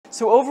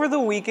So over the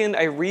weekend,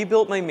 I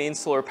rebuilt my main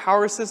solar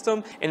power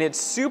system, and it's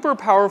super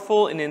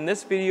powerful, and in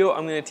this video,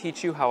 I'm going to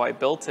teach you how I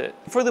built it.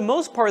 For the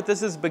most part,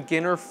 this is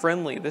beginner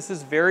friendly. This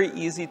is very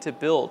easy to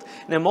build,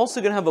 and I'm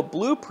also going to have a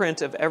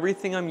blueprint of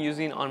everything I'm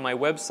using on my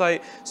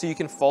website so you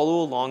can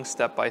follow along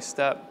step by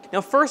step. Now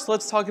first,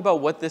 let's talk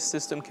about what this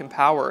system can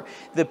power.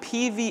 The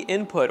PV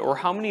input, or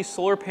how many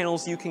solar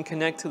panels you can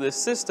connect to this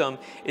system,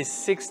 is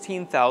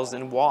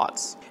 16,000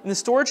 watts. And the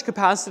storage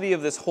capacity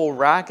of this whole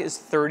rack is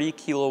 30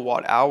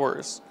 kilowatt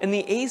hours. And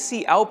the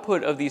AC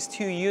output of these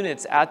two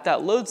units at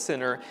that load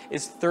center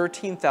is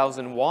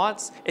 13,000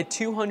 watts at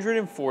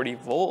 240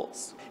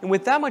 volts. And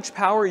with that much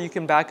power, you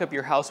can back up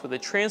your house with a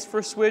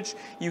transfer switch,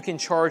 you can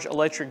charge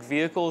electric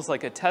vehicles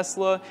like a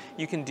Tesla,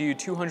 you can do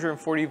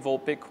 240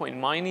 volt Bitcoin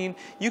mining,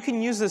 you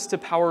can use this to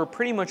power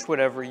pretty much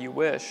whatever you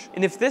wish.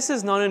 And if this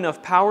is not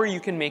enough power, you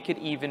can make it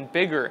even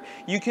bigger.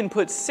 You can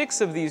put 6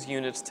 of these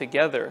units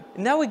together.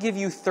 And that would give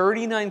you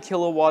 39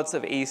 kilowatts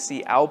of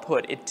AC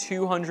output at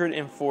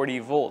 240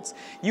 volts.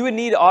 You would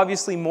need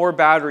obviously more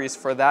batteries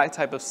for that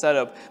type of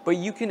setup, but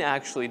you can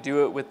actually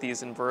do it with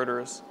these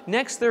inverters.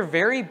 Next, they're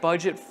very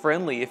budget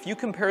friendly. If you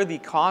compare the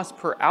cost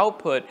per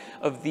output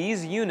of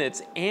these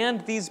units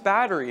and these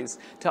batteries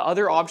to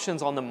other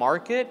options on the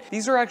market,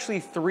 these are actually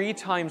 3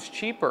 times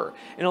cheaper.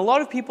 And a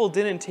lot of people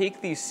didn't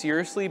take these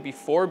seriously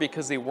before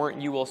because they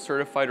weren't UL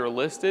certified or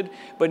listed,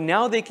 but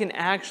now they can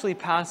actually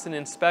pass an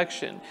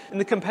inspection.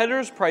 And the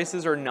competitors'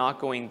 prices are not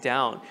going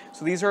down.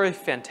 So these are a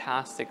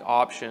fantastic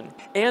option.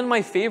 And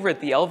my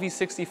favorite, the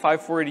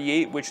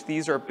LV6548, which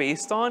these are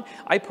based on,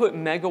 I put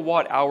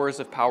megawatt hours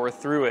of power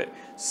through it.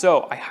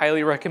 So I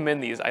highly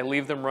recommend these. I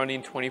leave them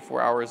running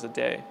 24 hours a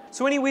day.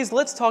 So anyways,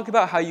 let's talk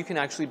about how you can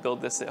actually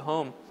build this at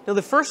home. Now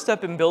the first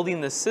step in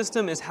building this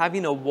system is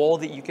having a wall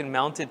that you can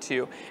mount it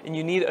to, and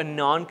you need a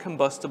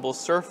non-combustible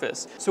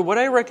surface. So what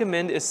I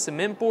recommend is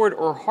cement board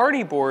or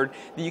hardy board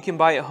that you can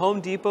buy at Home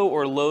Depot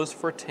or Lowe's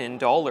for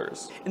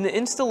 $10. And the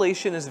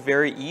installation is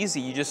very easy.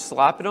 You just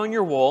slap it on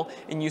your wall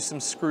and use some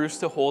screws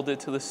to hold it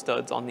to the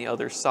studs on the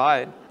other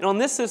side. And on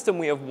this system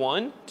we have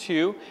 1,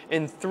 2,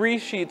 and 3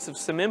 sheets of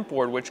cement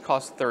board, which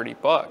cost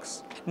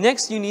 $30.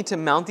 Next, you need to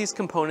mount these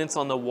components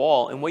on the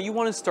wall, and what you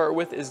want to start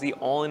with is the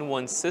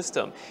all-in-one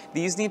system.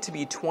 These need to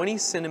be 20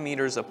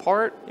 centimeters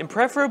apart, and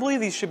preferably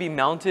these should be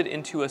mounted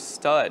into a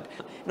stud.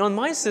 And on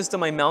my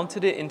system, I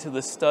mounted it into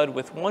the stud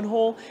with one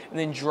hole and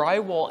then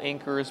drywall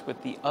anchors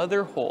with the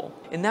other hole.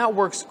 And that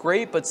works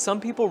great, but some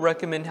people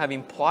recommend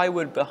having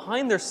plywood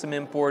behind their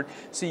cement board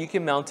so you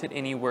can mount it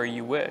anywhere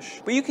you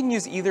wish. But you can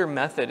use either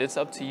method, it's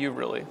up to you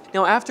really.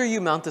 Now after you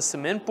mount the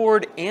cement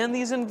board and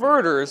these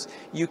inverters,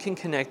 you can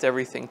connect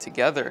everything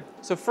together.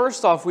 So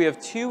first off, we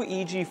have 2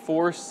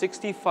 EG4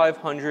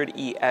 6500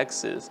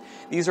 EXs.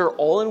 These are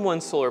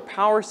all-in-one solar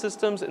power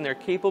systems, and they're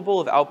capable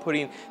of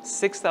outputting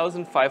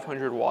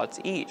 6,500 watts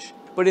each.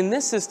 But in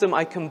this system,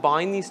 I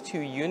combine these 2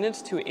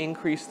 units to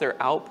increase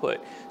their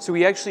output. So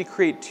we actually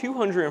create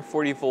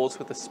 240 volts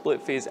with a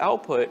split phase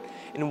output.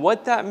 And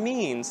what that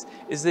means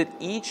is that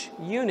each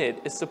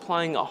unit is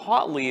supplying a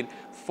hot lead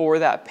for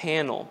that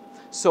panel.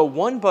 So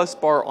one bus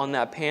bar on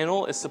that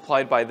panel is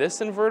supplied by this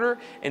inverter,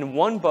 and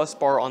one bus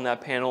bar on that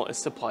panel is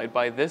supplied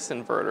by this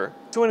inverter.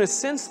 So in a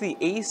sense, the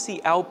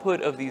AC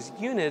output of these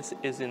units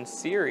is in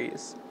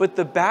series, but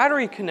the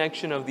battery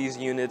connection of these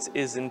units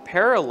is in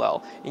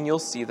parallel, and you'll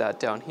see that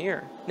down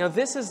here. Now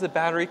this is the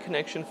battery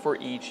connection for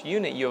each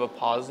unit. You have a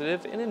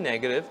positive and a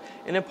negative,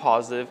 and a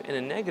positive and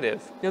a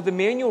negative. Now the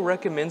manual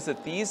recommends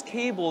that these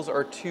cables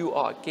are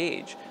 2-aught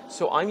gauge,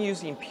 so I'm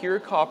using pure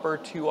copper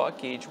 2-aught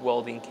gauge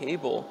welding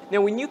cable.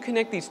 Now when you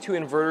connect these 2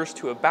 inverters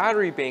to a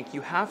battery bank, you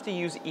have to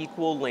use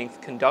equal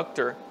length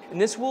conductor. And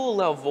this will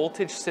allow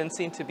voltage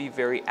sensing to be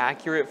very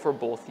accurate for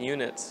both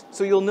units.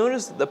 So you'll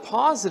notice that the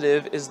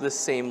positive is the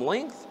same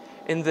length,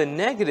 and the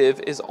negative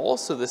is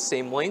also the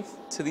same length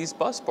to these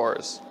bus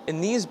bars.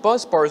 And these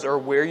bus bars are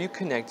where you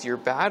connect your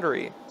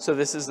battery. So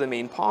this is the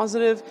main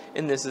positive,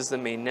 and this is the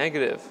main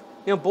negative.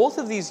 Now both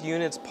of these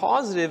units,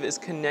 positive is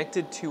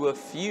connected to a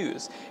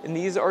fuse, and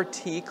these are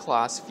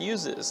T-class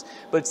fuses.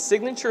 But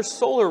Signature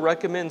Solar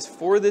recommends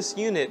for this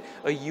unit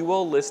a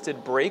UL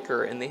listed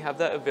breaker, and they have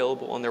that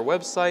available on their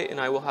website, and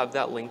I will have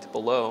that linked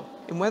below.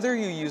 And whether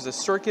you use a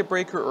circuit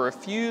breaker or a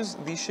fuse,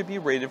 these should be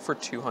rated for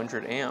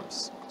 200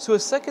 amps. So a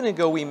second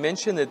ago we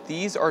mentioned that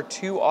these are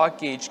 2-aught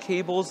gauge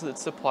cables that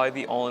supply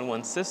the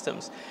all-in-one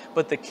systems,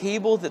 but the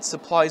cable that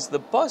supplies the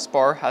bus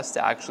bar has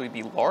to actually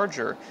be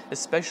larger,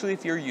 especially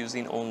if you're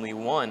using only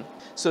one.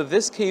 So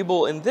this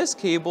cable and this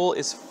cable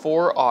is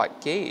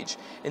 4-aught gauge,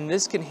 and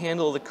this can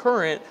handle the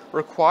current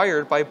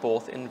required by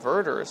both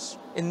inverters.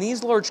 And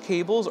these large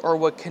cables are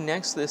what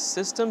connects this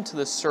system to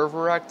the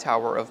server rack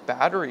tower of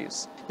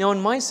batteries. Now in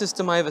my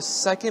system, I have a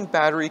second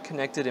battery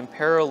connected in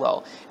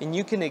parallel, and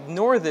you can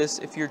ignore this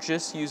if you're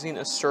just using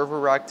a server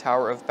rack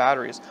tower of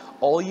batteries.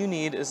 All you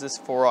need is this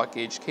 4-aught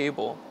gauge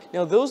cable.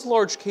 Now those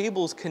large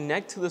cables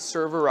connect to the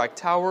server rack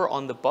tower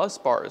on the bus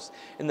bars,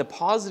 and the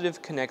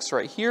positive connects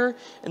right here,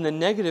 and the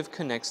negative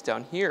connects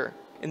down here.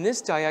 And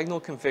this diagonal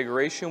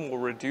configuration will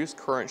reduce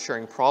current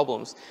sharing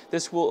problems.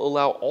 This will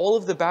allow all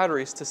of the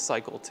batteries to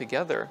cycle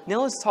together.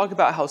 Now let's talk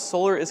about how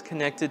solar is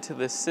connected to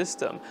this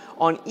system.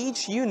 On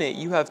each unit,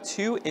 you have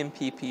two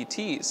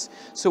MPPTs.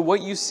 So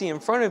what you see in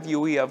front of you,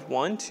 we have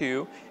 1,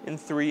 2, and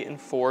 3 and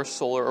 4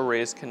 solar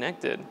arrays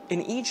connected.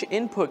 And each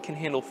input can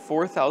handle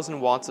 4,000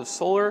 watts of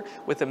solar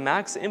with a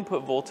max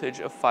input voltage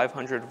of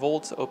 500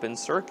 volts open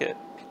circuit.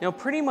 Now,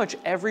 pretty much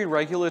every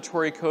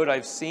regulatory code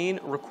I've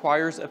seen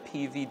requires a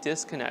PV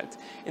disconnect,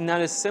 and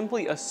that is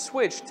simply a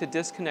switch to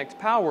disconnect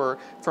power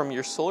from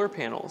your solar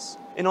panels.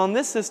 And on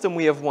this system,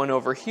 we have one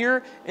over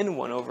here and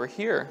one over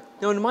here.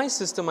 Now in my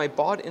system, I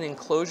bought an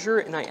enclosure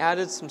and I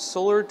added some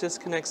solar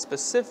disconnect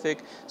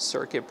specific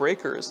circuit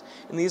breakers.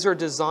 And these are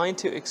designed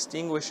to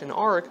extinguish an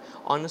arc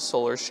on a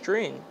solar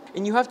string.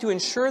 And you have to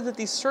ensure that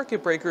these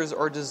circuit breakers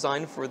are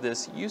designed for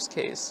this use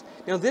case.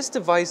 Now this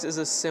device is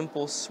a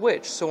simple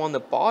switch. So on the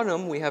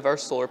bottom, we have our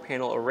solar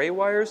panel array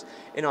wires,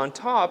 and on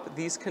top,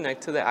 these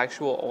connect to the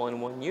actual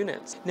all-in-one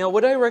units. Now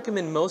what I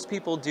recommend most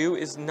people do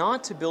is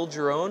not to build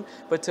your own,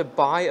 but to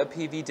buy a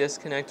PV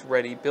disconnect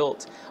ready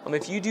built.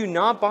 If you do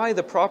not buy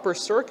the proper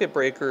circuit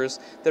breakers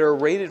that are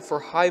rated for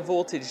high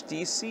voltage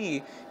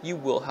DC, you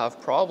will have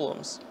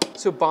problems.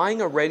 So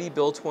buying a ready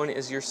built one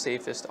is your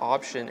safest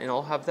option, and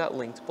I'll have that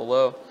linked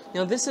below.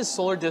 Now this is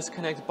solar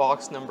disconnect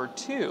box number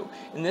 2,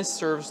 and this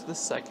serves the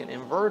second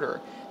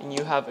inverter. And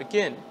you have,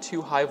 again,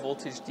 2 high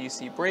voltage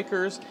DC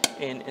breakers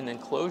and an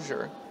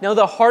enclosure. Now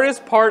the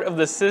hardest part of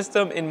the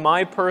system, in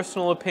my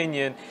personal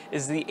opinion,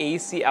 is the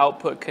AC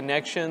output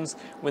connections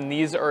when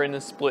these are in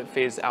a split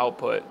phase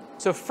output.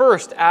 So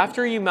first,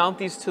 after you mount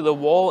these to the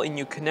wall and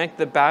you connect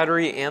the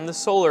battery and the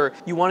solar,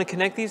 you want to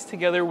connect these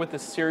together with a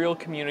serial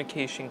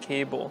communication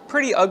cable.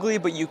 Pretty ugly,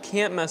 but you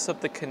can't mess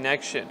up the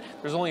connection.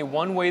 There's only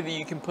one way that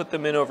you can put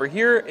them in over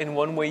here and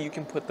one way you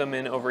can put them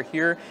in over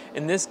here,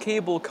 and this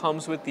cable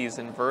comes with these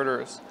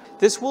inverters.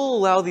 This will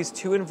allow these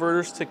 2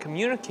 inverters to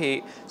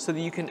communicate so that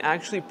you can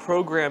actually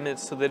program it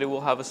so that it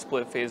will have a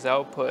split phase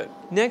output.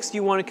 Next,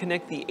 you want to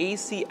connect the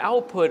AC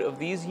output of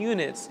these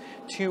units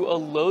to a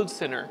load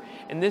center.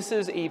 And this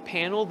is a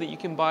panel that you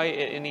can buy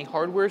at any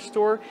hardware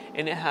store,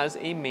 and it has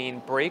a main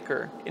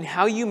breaker. And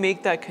how you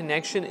make that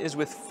connection is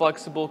with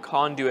flexible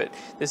conduit.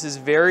 This is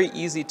very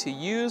easy to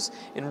use,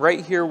 and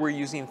right here we're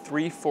using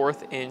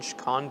 3/4 inch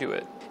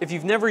conduit. If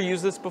you've never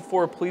used this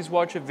before, please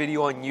watch a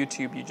video on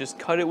YouTube. You just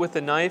cut it with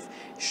a knife,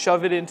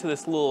 shove it into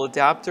this little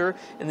adapter,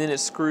 and then it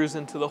screws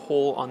into the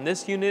hole on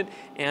this unit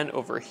and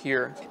over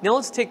here. Now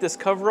let's take this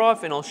cover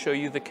off and I'll show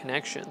you the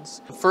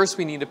connections. First,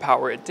 we need to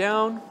power it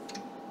down.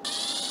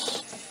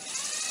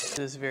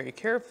 This very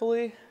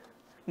carefully.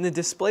 And the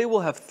display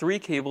will have 3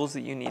 cables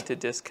that you need to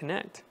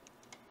disconnect.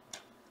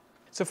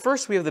 So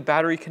first we have the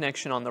battery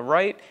connection on the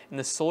right and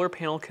the solar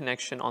panel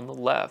connection on the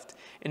left.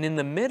 And in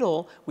the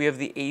middle, we have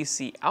the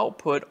AC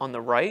output on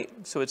the right,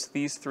 so it's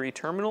these 3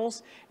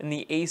 terminals, and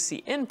the AC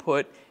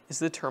input is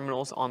the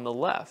terminals on the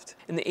left.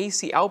 And the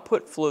AC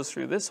output flows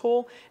through this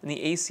hole, and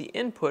the AC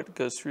input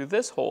goes through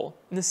this hole.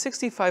 And the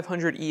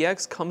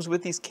 6500EX comes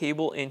with these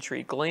cable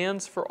entry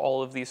glands for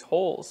all of these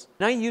holes.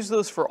 And I use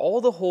those for all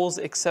the holes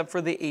except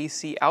for the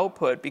AC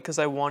output because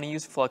I want to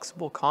use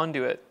flexible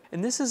conduit.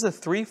 And this is a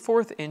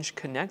 3/4 inch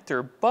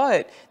connector,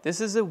 but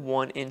this is a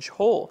 1 inch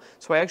hole.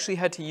 So I actually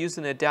had to use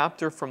an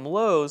adapter from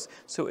Lowe's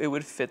so it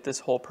would fit this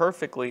hole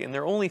perfectly. And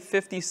they're only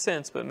 50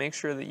 cents, but make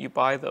sure that you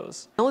buy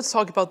those. Now let's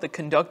talk about the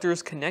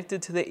conductors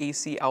connected to the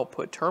AC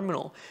output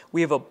terminal.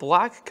 We have a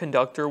black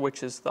conductor,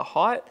 which is the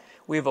hot.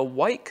 We have a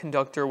white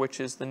conductor, which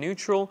is the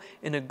neutral,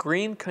 and a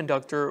green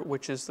conductor,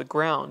 which is the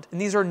ground. And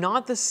these are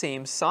not the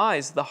same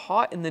size. The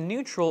hot and the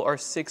neutral are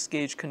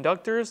 6-gauge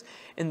conductors,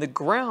 and the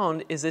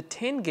ground is a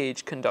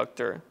 10-gauge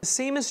conductor. The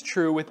same is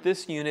true with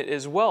this unit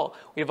as well.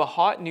 We have a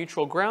hot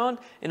neutral ground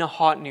and a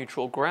hot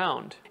neutral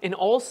ground. And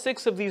all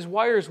 6 of these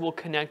wires will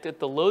connect at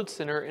the load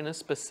center in a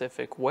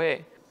specific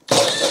way.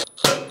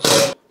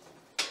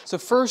 So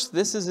first,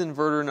 this is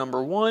inverter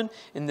number 1,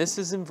 and this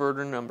is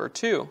inverter number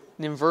 2.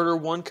 And inverter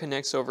 1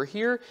 connects over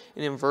here,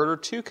 and inverter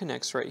 2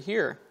 connects right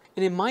here.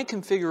 And in my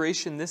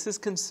configuration, this is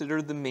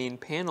considered the main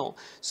panel,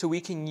 so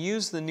we can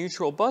use the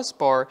neutral bus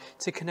bar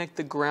to connect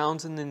the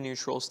grounds and the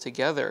neutrals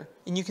together.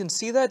 And you can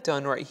see that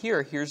done right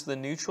here. Here's the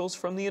neutrals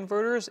from the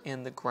inverters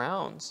and the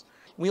grounds.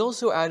 We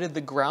also added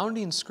the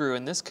grounding screw,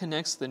 and this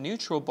connects the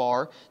neutral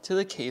bar to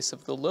the case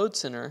of the load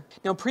center.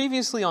 Now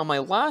previously on my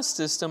last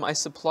system, I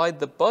supplied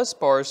the bus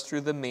bars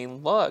through the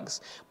main lugs,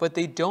 but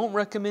they don't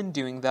recommend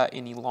doing that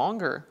any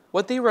longer.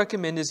 What they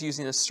recommend is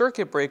using a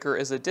circuit breaker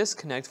as a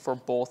disconnect for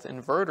both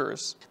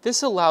inverters.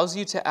 This allows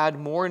you to add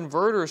more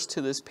inverters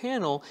to this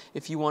panel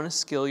if you want to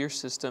scale your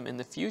system in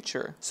the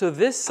future. So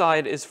this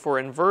side is for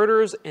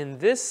inverters and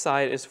this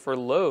side is for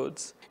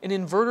loads. In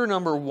inverter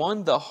number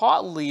 1, the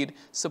hot lead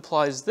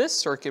supplies this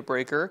circuit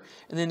breaker,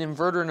 and then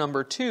inverter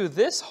number 2,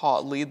 this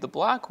hot lead, the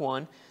black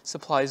one,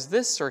 supplies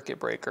this circuit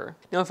breaker.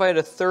 Now if I had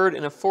a 3rd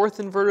and a 4th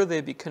inverter,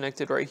 they'd be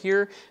connected right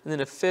here, and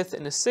then a 5th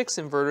and a 6th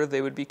inverter,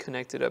 they would be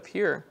connected up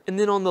here. And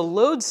then on the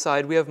load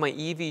side, we have my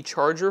EV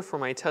charger for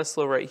my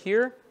Tesla right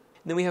here.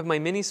 And then we have my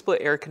mini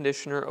split air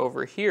conditioner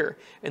over here,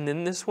 and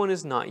then this one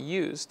is not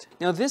used.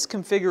 Now this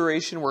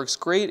configuration works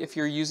great if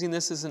you're using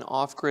this as an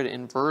off-grid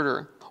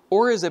inverter,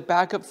 or as a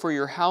backup for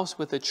your house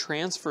with a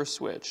transfer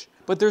switch.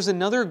 But there's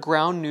another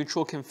ground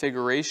neutral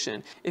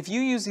configuration. If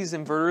you use these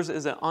inverters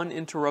as an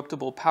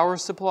uninterruptible power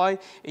supply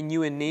and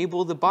you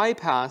enable the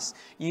bypass,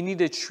 you need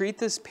to treat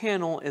this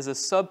panel as a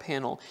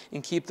sub-panel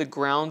and keep the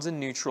grounds and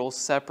neutrals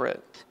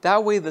separate.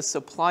 That way the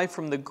supply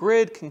from the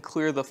grid can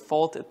clear the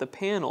fault at the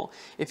panel.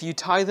 If you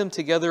tie them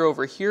together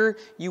over here,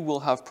 you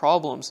will have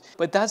problems.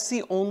 But that's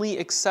the only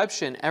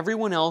exception.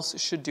 Everyone else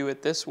should do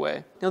it this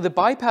way. Now the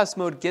bypass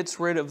mode gets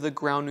rid of the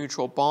ground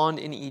neutral bond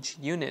in each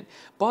unit,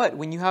 but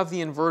when you have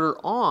the inverter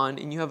on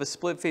and you have a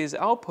split phase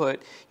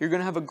output, you're going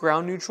to have a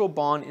ground neutral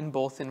bond in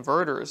both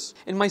inverters.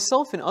 And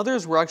myself and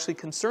others were actually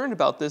concerned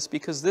about this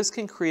because this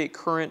can create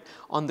current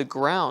on the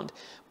ground.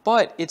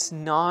 But it's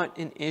not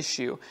an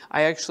issue.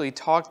 I actually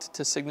talked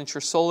to Signature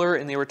Solar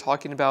and they were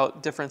talking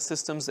about different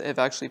systems that have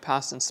actually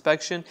passed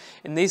inspection,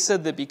 and they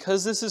said that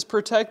because this is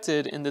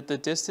protected and that the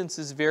distance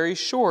is very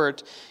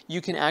short, you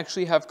can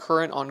actually have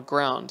current on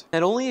ground.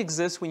 That only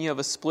exists when you have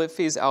a split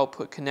phase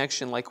output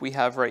connection like we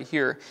have right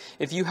here.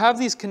 If you have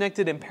these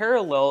connected in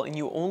parallel and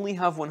you only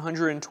have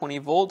 120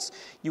 volts,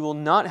 you will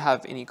not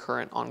have any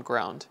current on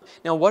ground.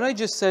 Now what I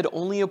just said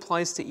only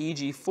applies to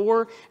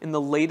EG4 and the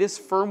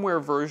latest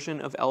firmware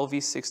version of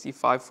LV6548.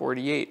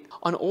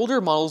 On older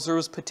models, there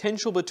was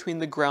potential between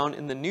the ground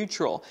and the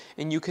neutral,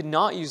 and you could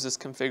not use this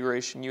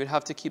configuration. You would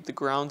have to keep the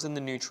grounds and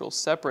the neutrals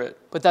separate.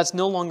 But that's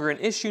no longer an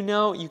issue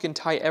now. You can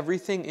tie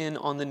everything in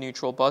on the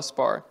neutral bus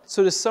bar.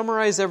 So to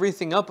summarize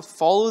everything up,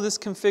 follow this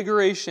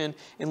configuration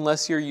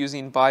unless you're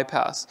using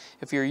bypass.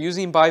 If you're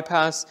using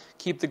bypass,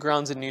 keep the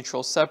grounds and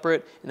neutrals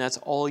separate, and that's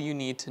all you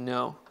need to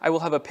know. I will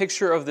have a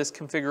picture of this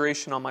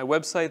configuration on my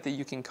website that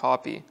you can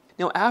copy.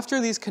 Now after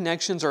these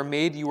connections are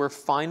made, you are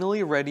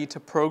finally ready to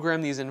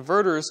program these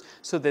inverters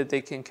so that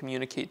they can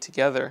communicate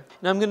together.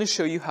 And I'm going to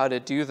show you how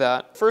to do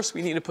that. First,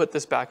 we need to put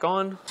this back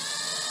on.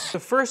 So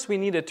first, we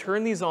need to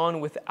turn these on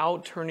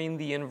without turning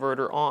the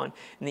inverter on.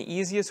 And the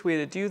easiest way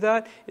to do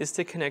that is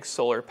to connect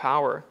solar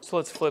power. So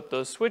let's flip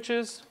those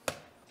switches,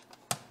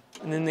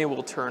 and then they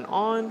will turn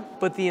on,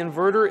 but the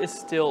inverter is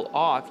still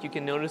off. You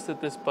can notice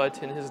that this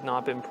button has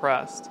not been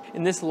pressed.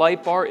 And this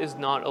light bar is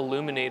not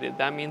illuminated.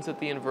 That means that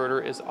the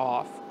inverter is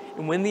off.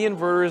 And when the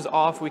inverter is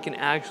off, we can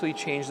actually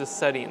change the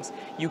settings.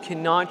 You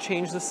cannot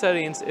change the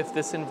settings if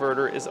this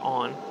inverter is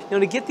on. Now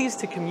to get these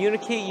to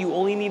communicate, you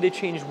only need to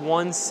change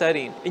one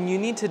setting. And you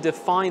need to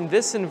define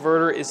this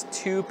inverter is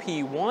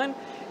 2P1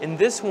 and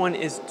this one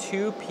is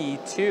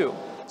 2P2.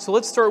 So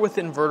let's start with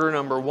inverter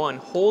number 1.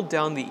 Hold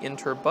down the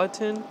enter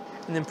button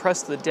and then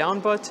press the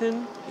down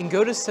button and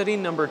go to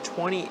setting number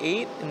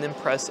 28 and then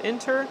press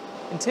enter.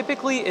 And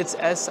typically it's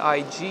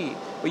SIG,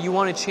 but you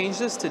want to change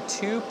this to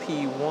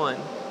 2P1.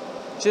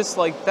 Just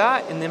like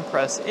that, and then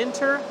press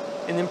enter,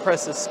 and then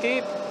press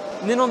escape,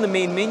 and then on the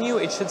main menu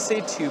it should say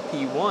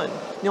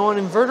 2P1. Now on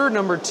inverter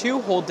number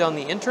 2, hold down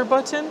the enter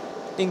button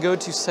and go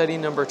to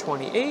setting number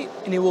 28,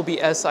 and it will be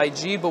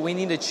SIG, but we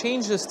need to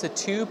change this to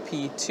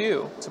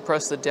 2P2. So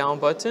press the down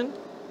button,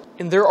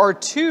 and there are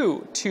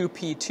two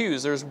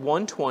 2P2s. There's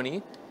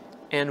 120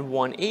 and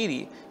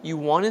 180. You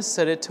want to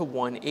set it to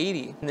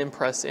 180 and then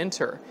press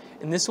enter.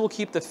 And this will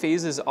keep the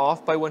phases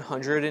off by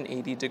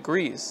 180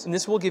 degrees. And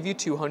this will give you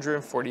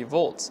 240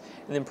 volts.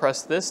 And then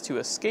press this to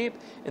escape,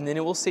 and then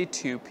it will say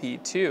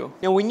 2P2.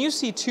 Now when you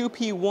see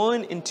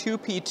 2P1 and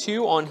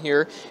 2P2 on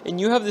here, and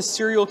you have the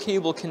serial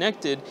cable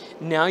connected,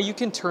 now you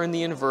can turn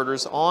the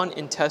inverters on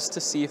and test to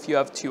see if you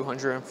have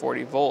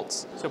 240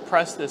 volts. So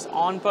press this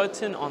on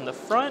button on the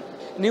front,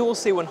 and it will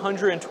say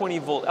 120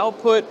 volt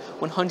output,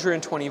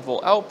 120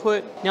 volt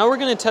output. Now we're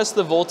going to test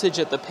the voltage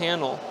at the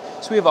panel.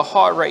 So we have a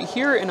hot right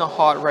here and a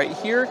hot right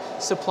here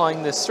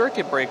supplying this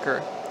circuit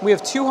breaker. We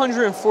have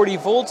 240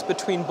 volts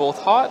between both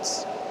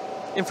hots.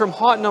 And from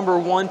hot number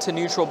 1 to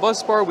neutral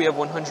bus bar, we have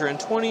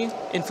 120.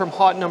 And from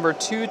hot number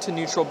 2 to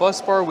neutral bus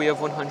bar, we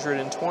have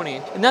 120.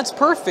 And that's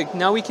perfect.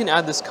 Now we can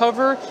add this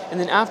cover, and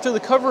then after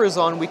the cover is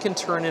on, we can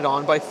turn it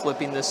on by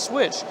flipping this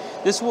switch.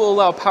 This will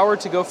allow power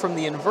to go from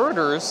the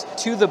inverters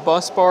to the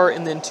bus bar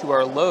and then to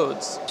our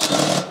loads.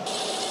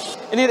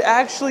 And it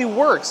actually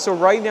works. So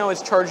right now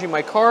it's charging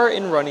my car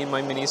and running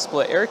my mini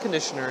split air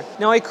conditioner.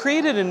 Now I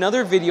created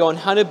another video on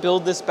how to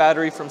build this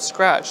battery from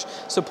scratch,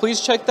 so please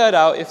check that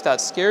out if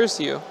that scares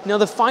you. Now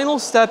the final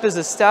step is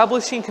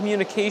establishing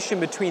communication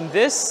between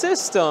this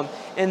system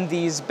and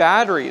these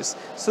batteries,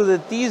 so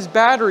that these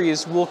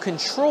batteries will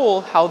control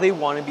how they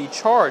want to be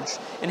charged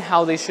and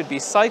how they should be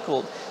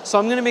cycled. So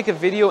I'm going to make a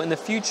video in the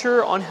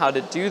future on how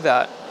to do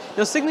that.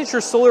 Now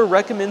Signature Solar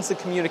recommends the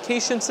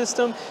communication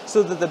system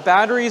so that the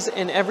batteries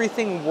and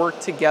everything work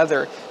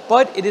together,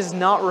 but it is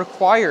not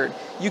required.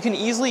 You can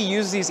easily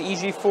use these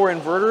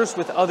EG4 inverters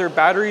with other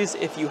batteries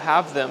if you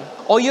have them.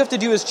 All you have to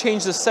do is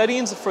change the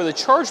settings for the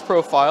charge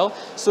profile,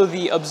 so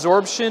the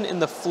absorption and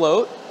the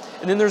float,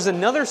 And then there's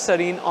another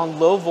setting on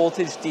low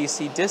voltage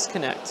DC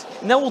disconnect.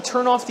 And that will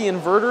turn off the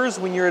inverters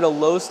when you're at a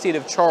low state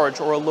of charge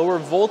or a lower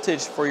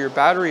voltage for your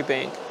battery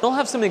bank. I'll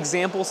have some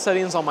example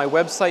settings on my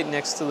website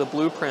next to the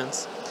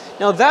blueprints.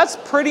 Now that's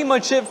pretty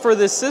much it for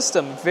this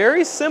system.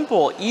 Very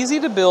simple,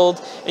 easy to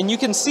build, and you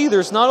can see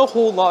there's not a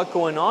whole lot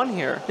going on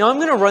here. Now I'm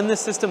gonna run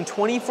this system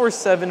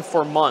 24/7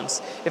 for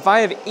months. If I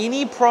have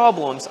any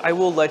problems, I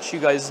will let you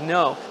guys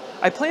know.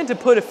 I plan to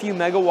put a few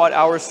megawatt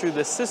hours through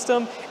this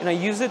system, and I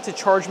use it to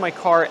charge my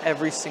car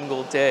every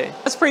single day.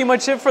 That's pretty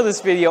much it for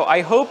this video.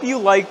 I hope you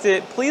liked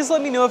it. Please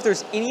let me know if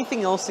there's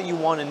anything else that you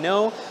wanna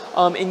know.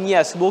 And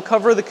yes, we'll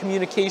cover the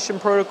communication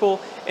protocol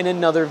in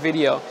another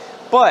video.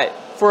 But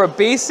for a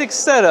basic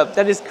setup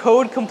that is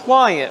code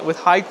compliant with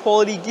high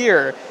quality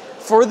gear,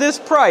 for this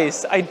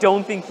price, I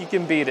don't think you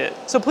can beat it.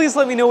 So please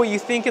let me know what you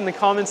think in the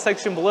comments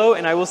section below,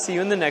 and I will see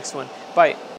you in the next one. Bye.